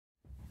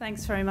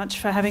Thanks very much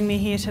for having me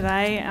here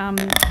today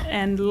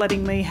and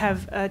letting me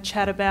have a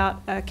chat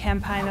about a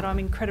campaign that I'm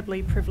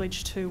incredibly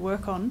privileged to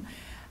work on.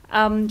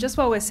 Just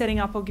while we're setting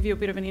up, I'll give you a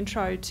bit of an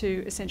intro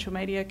to Essential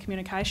Media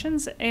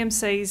Communications.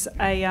 EMC's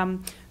a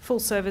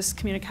full-service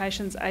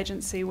communications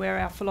agency where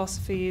our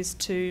philosophy is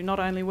to not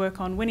only work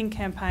on winning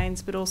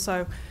campaigns but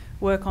also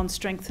work on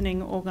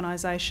strengthening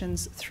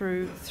organisations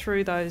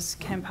through those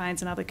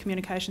campaigns and other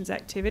communications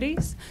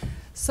activities.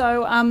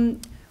 So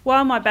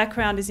while my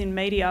background is in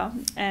media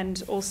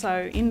and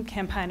also in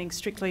campaigning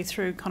strictly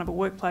through kind of a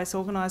workplace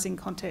organising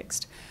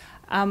context,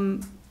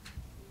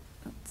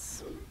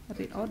 that's a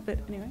bit odd, but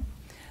anyway,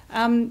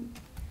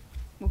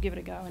 we'll give it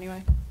a go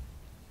anyway.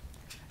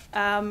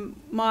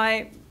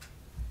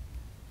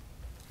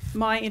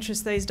 My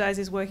interest these days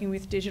is working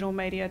with digital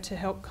media to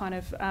help kind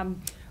of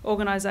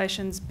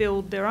organisations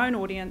build their own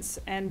audience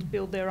and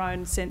build their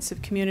own sense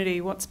of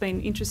community. What's been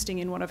interesting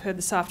in what I've heard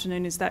this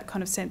afternoon is that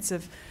kind of sense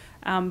of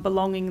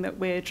belonging that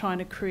we're trying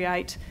to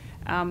create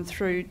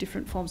through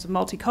different forms of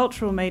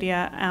multicultural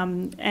media,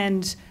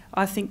 and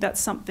I think that's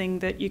something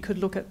that you could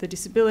look at the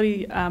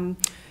disability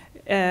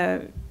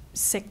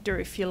sector,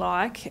 if you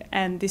like,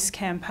 and this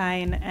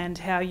campaign and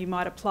how you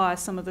might apply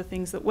some of the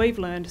things that we've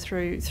learned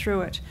through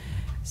it.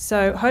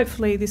 So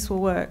hopefully this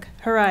will work.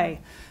 Hooray.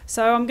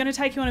 So I'm going to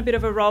take you on a bit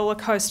of a roller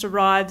coaster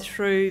ride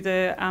through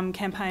the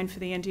campaign for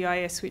the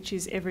NDIS, which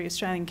is Every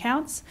Australian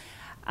Counts.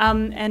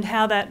 And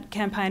how that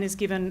campaign has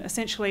given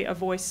essentially a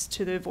voice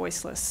to the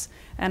voiceless.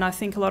 And I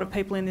think a lot of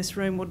people in this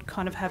room would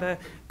kind of have a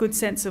good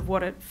sense of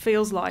what it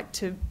feels like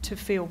to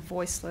feel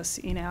voiceless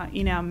in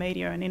our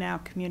media and in our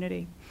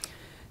community.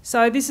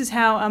 So this is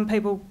how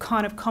people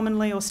kind of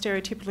commonly or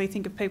stereotypically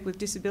think of people with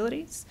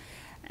disabilities.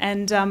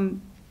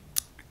 And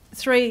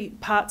three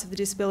parts of the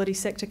disability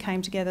sector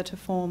came together to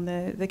form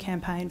the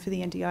campaign for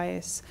the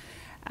NDIS.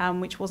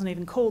 Which wasn't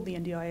even called the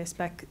NDIS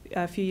back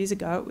a few years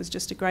ago. It was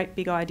just a great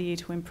big idea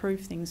to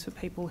improve things for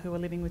people who are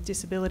living with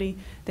disability,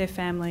 their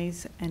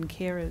families and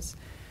carers.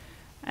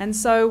 And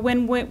so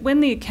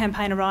when the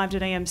campaign arrived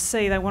at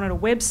EMC, they wanted a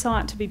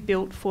website to be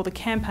built for the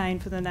campaign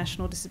for the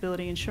National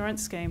Disability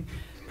Insurance Scheme.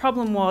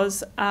 Problem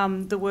was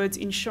the words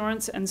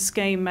insurance and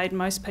scheme made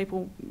most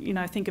people,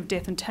 think of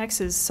death and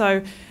taxes.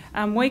 So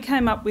we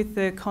came up with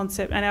the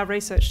concept, and our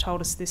research told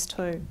us this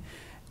too.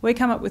 We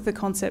come up with the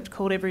concept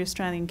called Every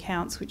Australian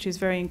Counts, which is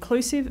very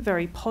inclusive,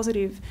 very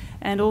positive,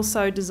 and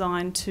also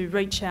designed to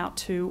reach out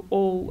to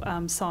all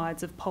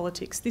sides of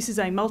politics. This is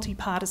a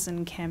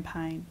multi-partisan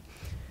campaign.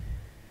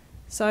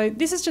 So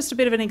this is just a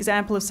bit of an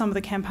example of some of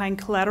the campaign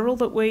collateral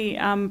that we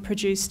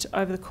produced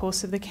over the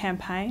course of the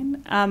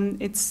campaign.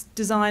 It's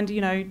designed,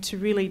 to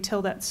really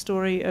tell that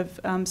story of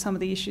some of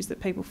the issues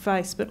that people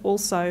face, but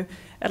also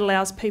it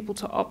allows people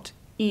to opt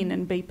in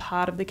and be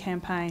part of the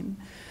campaign.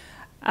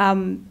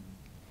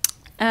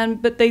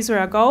 But these are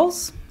our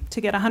goals: to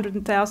get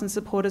 100,000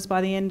 supporters by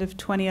the end of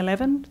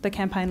 2011. The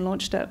campaign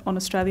launched on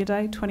Australia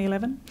Day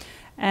 2011,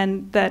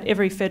 and that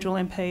every federal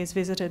MP is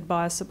visited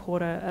by a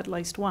supporter at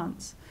least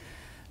once.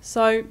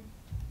 So,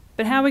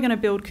 but how are we going to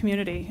build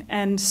community?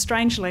 And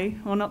strangely,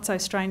 or not so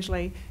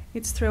strangely,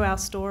 it's through our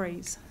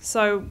stories.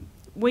 So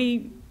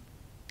we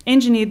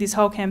engineered this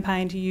whole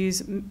campaign to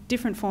use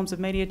different forms of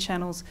media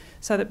channels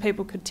so that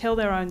people could tell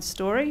their own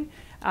story,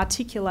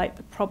 articulate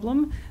the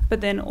problem, but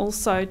then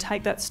also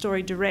take that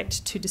story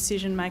direct to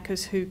decision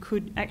makers who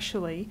could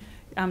actually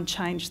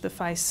change the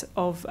face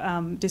of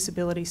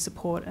disability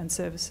support and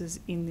services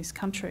in this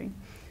country.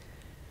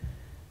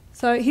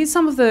 So here's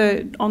some of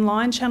the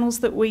online channels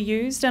that we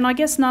used, and I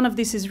guess none of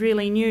this is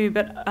really new,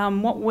 but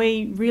what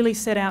we really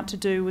set out to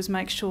do was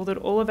make sure that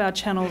all of our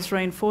channels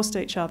reinforced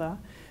each other.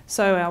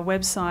 So our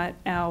website,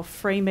 our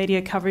free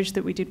media coverage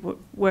that we did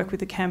work with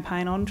the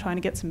campaign on, trying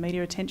to get some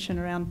media attention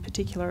around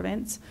particular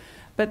events,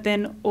 but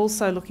then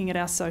also looking at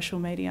our social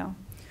media.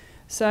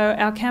 So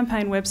our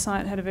campaign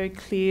website had a very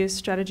clear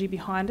strategy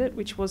behind it,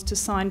 which was to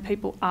sign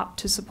people up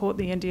to support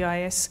the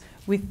NDIS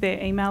with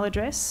their email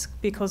address,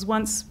 because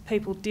once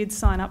people did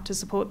sign up to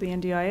support the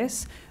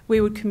NDIS,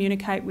 we would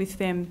communicate with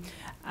them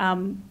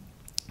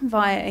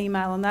via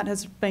email, and that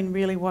has been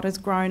really what has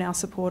grown our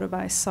supporter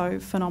base so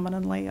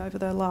phenomenally over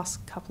the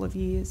last couple of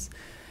years.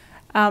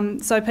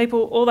 So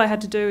people, all they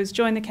had to do is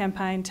join the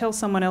campaign, tell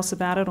someone else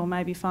about it, or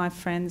maybe 5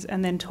 friends,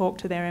 and then talk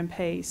to their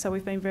MP. So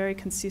we've been very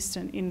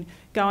consistent in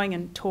going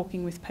and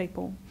talking with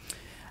people.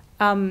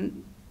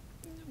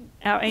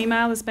 Our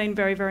email has been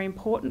very, very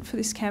important for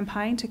this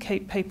campaign to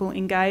keep people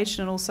engaged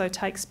and also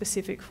take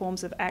specific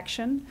forms of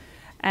action.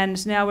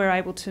 And now we're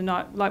able to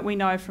know, like we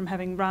know from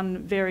having run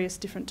various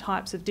different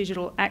types of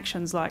digital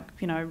actions, like,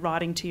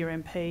 writing to your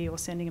MP or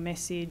sending a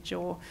message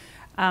or,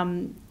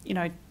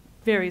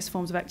 various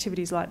forms of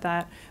activities like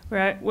that.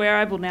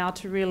 We're able now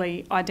to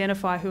really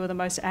identify who are the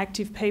most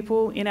active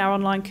people in our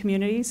online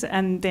communities,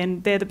 and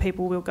then they're the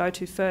people we'll go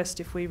to first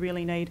if we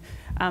really need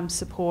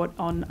support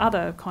on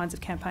other kinds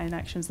of campaign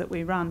actions that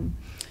we run.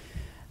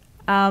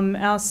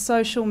 Our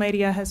social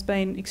media has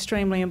been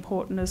extremely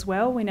important as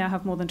well. We now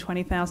have more than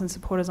 20,000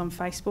 supporters on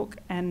Facebook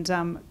and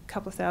a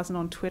couple of thousand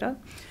on Twitter.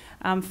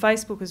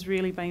 Facebook has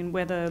really been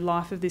where the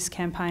life of this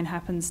campaign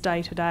happens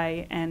day to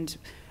day, and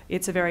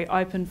it's a very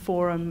open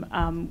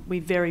forum. We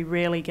very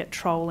rarely get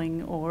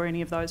trolling or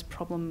any of those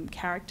problem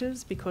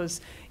characters,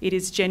 because it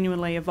is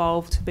genuinely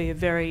evolved to be a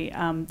very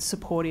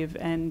supportive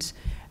and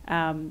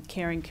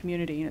caring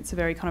community, and it's a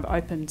very kind of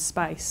open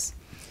space.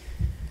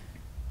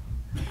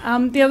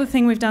 The other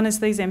thing we've done is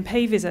these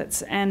MP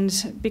visits,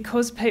 and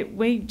because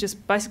we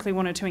just basically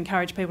wanted to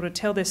encourage people to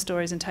tell their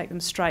stories and take them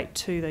straight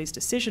to these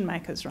decision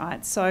makers,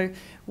 right? So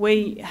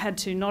we had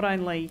to not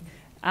only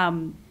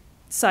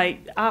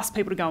ask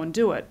people to go and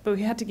do it, but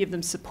we had to give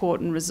them support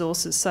and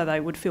resources so they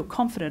would feel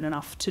confident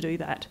enough to do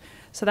that.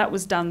 So that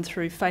was done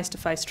through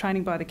face-to-face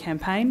training by the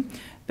campaign,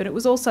 but it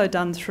was also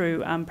done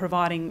through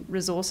providing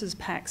resources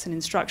packs and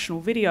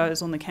instructional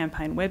videos on the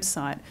campaign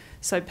website,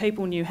 so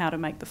people knew how to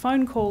make the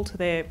phone call to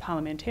their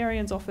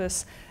parliamentarian's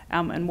office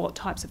and what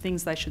types of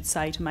things they should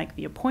say to make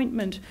the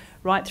appointment,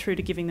 right through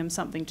to giving them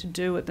something to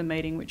do at the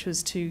meeting, which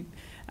was to,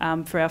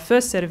 for our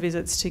first set of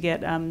visits, to get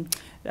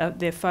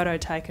their photo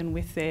taken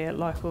with their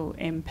local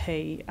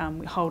MP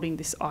holding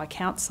this I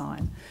Count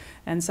sign.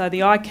 And so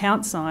the I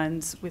Count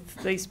signs with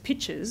these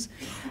pictures,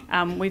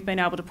 we've been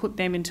able to put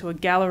them into a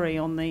gallery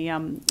on the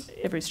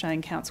Every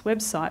Australian Counts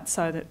website,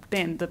 so that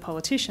then the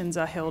politicians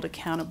are held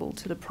accountable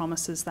to the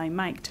promises they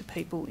make to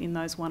people in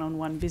those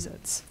one-on-one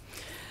visits.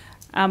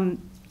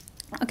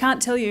 I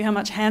can't tell you how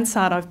much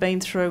Hansard I've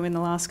been through in the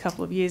last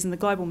couple of years, and the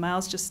Global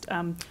Mail's just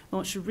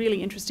launched a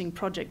really interesting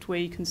project where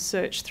you can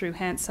search through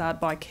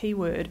Hansard by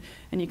keyword,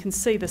 and you can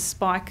see the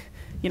spike.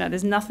 You know,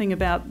 there's nothing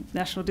about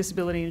National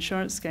Disability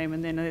Insurance Scheme,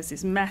 and then there's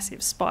this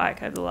massive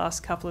spike over the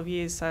last couple of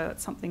years, so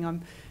that's something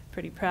I'm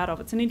pretty proud of.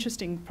 It's an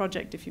interesting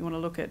project if you want to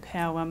look at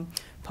how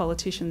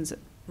politicians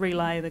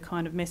relay the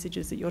kind of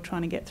messages that you're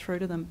trying to get through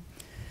to them.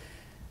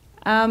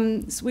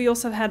 So we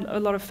also had a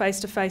lot of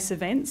face-to-face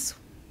events.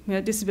 You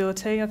know,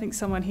 disability, I think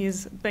someone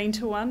here's been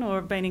to one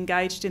or been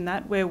engaged in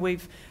that, where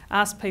we've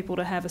asked people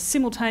to have a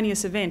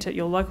simultaneous event at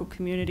your local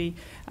community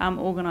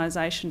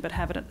organisation, but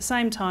have it at the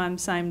same time,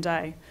 same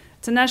day.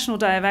 It's a national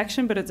day of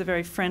action, but it's a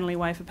very friendly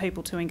way for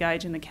people to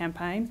engage in the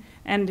campaign,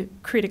 and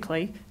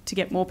critically, to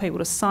get more people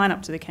to sign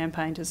up to the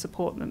campaign to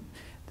support them,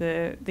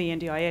 the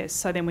NDIS,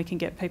 so then we can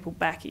get people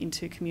back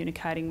into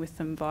communicating with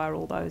them via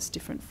all those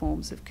different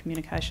forms of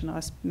communication I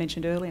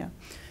mentioned earlier.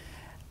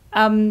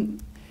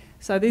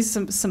 So these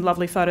are some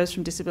lovely photos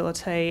from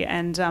Disability,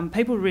 and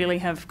people really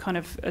have kind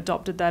of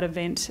adopted that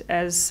event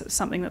as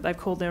something that they've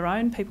called their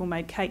own. People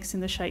made cakes in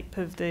the shape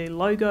of the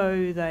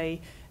logo.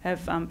 They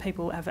have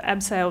people have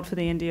abseiled for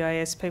the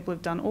NDIS. People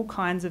have done all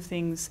kinds of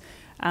things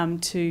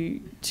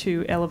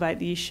to elevate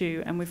the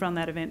issue, and we've run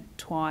that event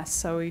twice.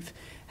 So we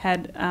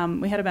had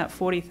about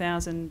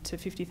 40,000 to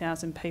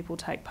 50,000 people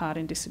take part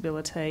in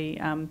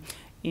Disability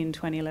in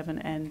 2011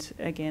 and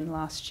again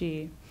last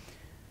year.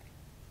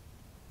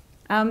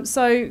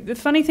 So the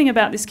funny thing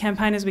about this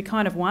campaign is we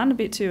kind of won a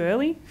bit too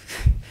early.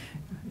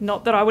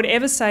 Not that I would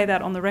ever say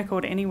that on the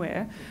record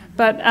anywhere,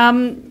 but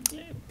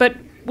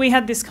we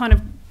had this kind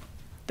of,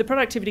 the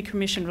Productivity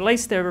Commission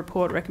released their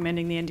report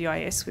recommending the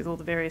NDIS with all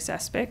the various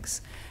aspects,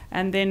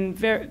 and then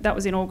that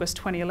was in August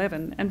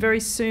 2011, and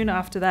very soon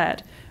after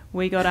that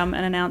we got an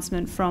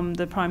announcement from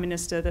the Prime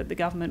Minister that the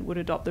government would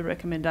adopt the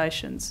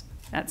recommendations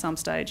at some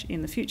stage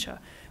in the future,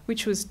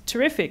 which was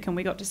terrific, and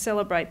we got to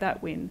celebrate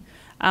that win.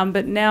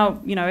 But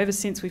now, you know, ever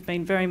since, we've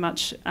been very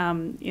much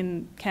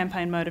in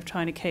campaign mode of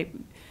trying to keep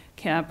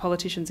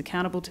politicians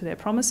accountable to their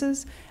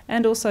promises,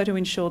 and also to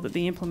ensure that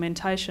the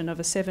implementation of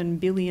a $7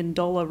 billion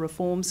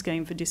reform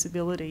scheme for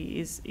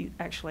disability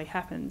actually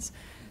happens.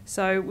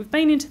 So we've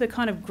been into the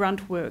kind of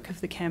grunt work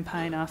of the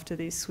campaign after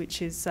this,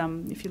 which is,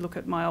 if you look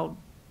at my old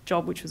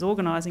job, which was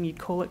organising, you'd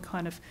call it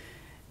kind of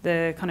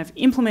the kind of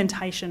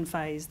implementation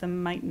phase, the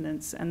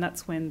maintenance, and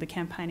that's when the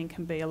campaigning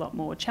can be a lot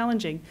more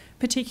challenging,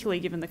 particularly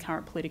given the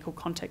current political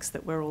context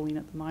that we're all in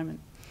at the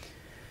moment.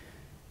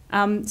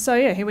 So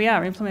yeah, here we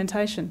are,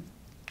 implementation.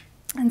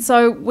 And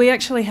so we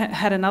actually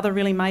had another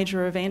really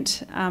major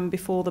event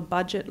before the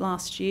budget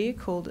last year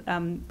called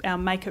our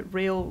Make It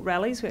Real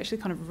rallies. We actually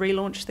kind of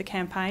relaunched the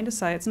campaign to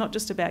say it's not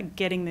just about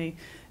getting the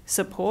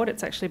support,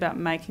 it's actually about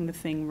making the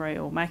thing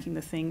real, making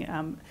the thing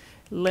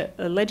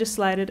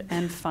legislated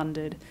and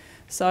funded.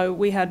 So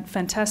we had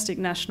fantastic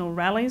national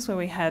rallies where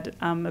we had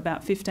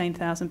about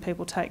 15,000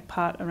 people take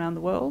part around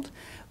the world.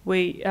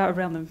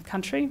 Around the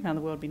country, around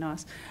the world would be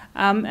nice.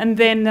 And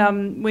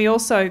then we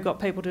also got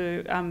people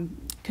to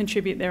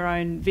contribute their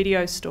own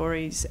video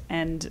stories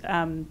and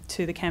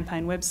to the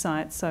campaign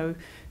website, so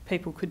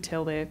people could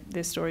tell their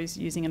stories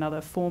using another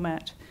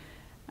format.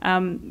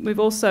 We've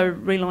also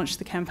relaunched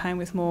the campaign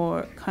with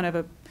more kind of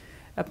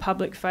a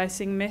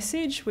public-facing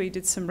message. We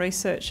did some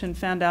research and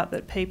found out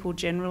that people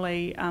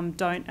generally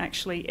don't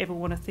actually ever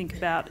want to think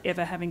about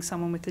ever having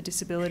someone with a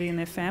disability in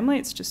their family.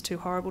 It's just too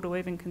horrible to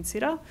even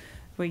consider.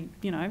 A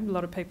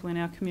lot of people in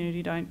our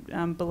community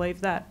don't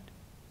believe that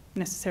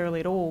necessarily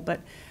at all,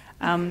 but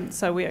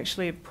So we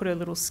actually put a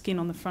little skin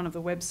on the front of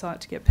the website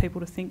to get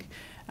people to think,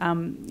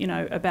 you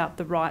know, about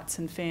the rights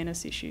and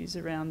fairness issues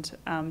around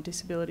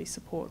disability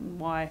support and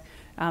why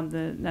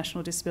the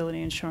National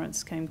Disability Insurance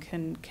Scheme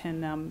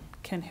can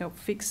help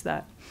fix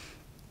that.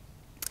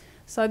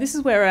 So this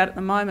is where we're at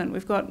the moment.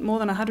 We've got more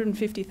than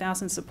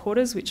 150,000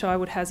 supporters, which I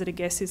would hazard a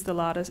guess is the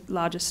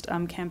largest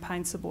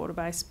campaign supporter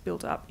base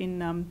built up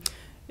in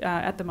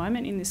at the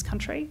moment in this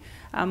country.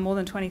 More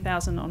than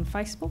 20,000 on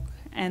Facebook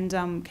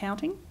and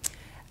counting.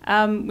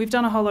 We've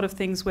done a whole lot of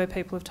things where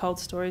people have told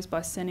stories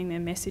by sending their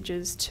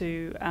messages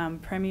to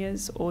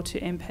premiers or to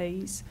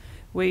MPs.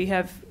 We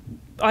have,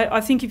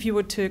 I think if you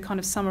were to kind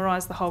of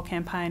summarise the whole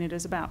campaign, it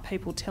is about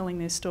people telling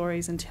their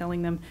stories and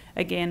telling them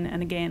again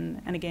and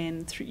again and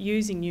again through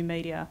using new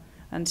media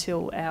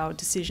until our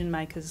decision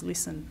makers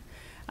listen.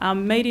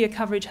 Media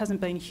coverage hasn't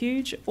been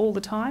huge all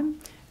the time.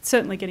 It's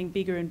certainly getting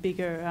bigger and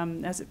bigger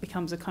as it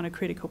becomes a kind of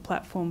critical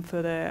platform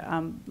for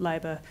the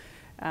Labor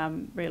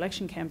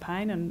re-election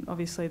campaign, and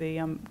obviously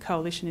the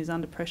coalition is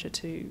under pressure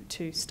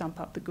to stump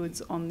up the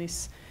goods on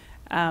this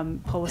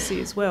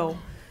policy as well.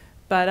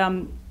 But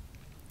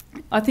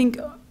I think,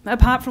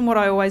 apart from what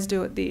I always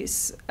do at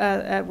this,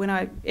 when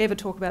I ever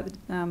talk about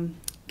the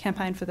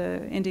campaign for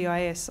the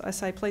NDIS, I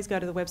say please go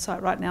to the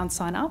website right now and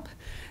sign up,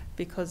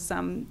 because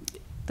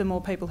the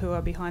more people who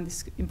are behind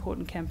this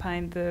important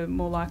campaign, the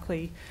more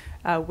likely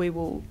we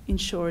will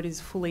ensure it is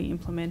fully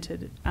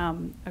implemented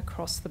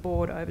across the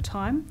board over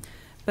time.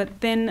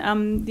 But then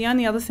the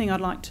only other thing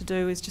I'd like to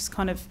do is just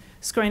kind of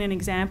screen an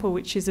example,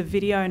 which is a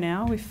video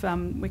now, if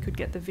we could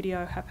get the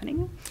video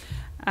happening,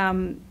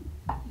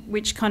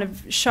 which kind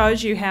of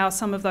shows you how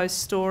some of those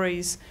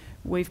stories,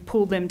 we've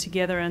pulled them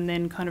together and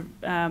then kind of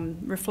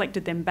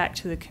reflected them back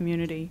to the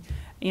community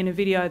in a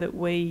video that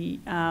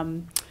we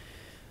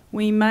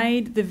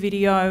made the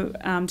video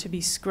to be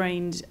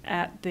screened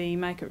at the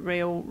Make It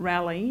Real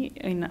rally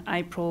in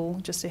April,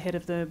 just ahead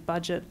of the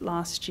budget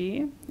last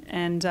year.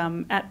 And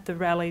at the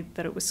rally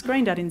that it was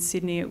screened at in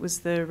Sydney, it was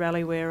the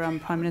rally where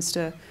Prime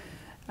Minister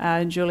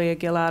Julia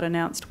Gillard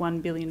announced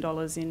 $1 billion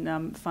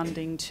in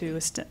funding to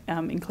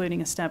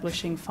including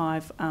establishing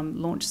 5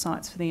 launch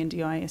sites for the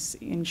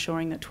NDIS,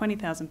 ensuring that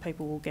 20,000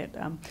 people will get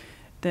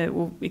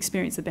will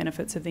experience the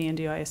benefits of the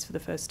NDIS for the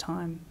first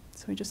time.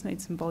 So we just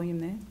need some volume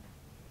there.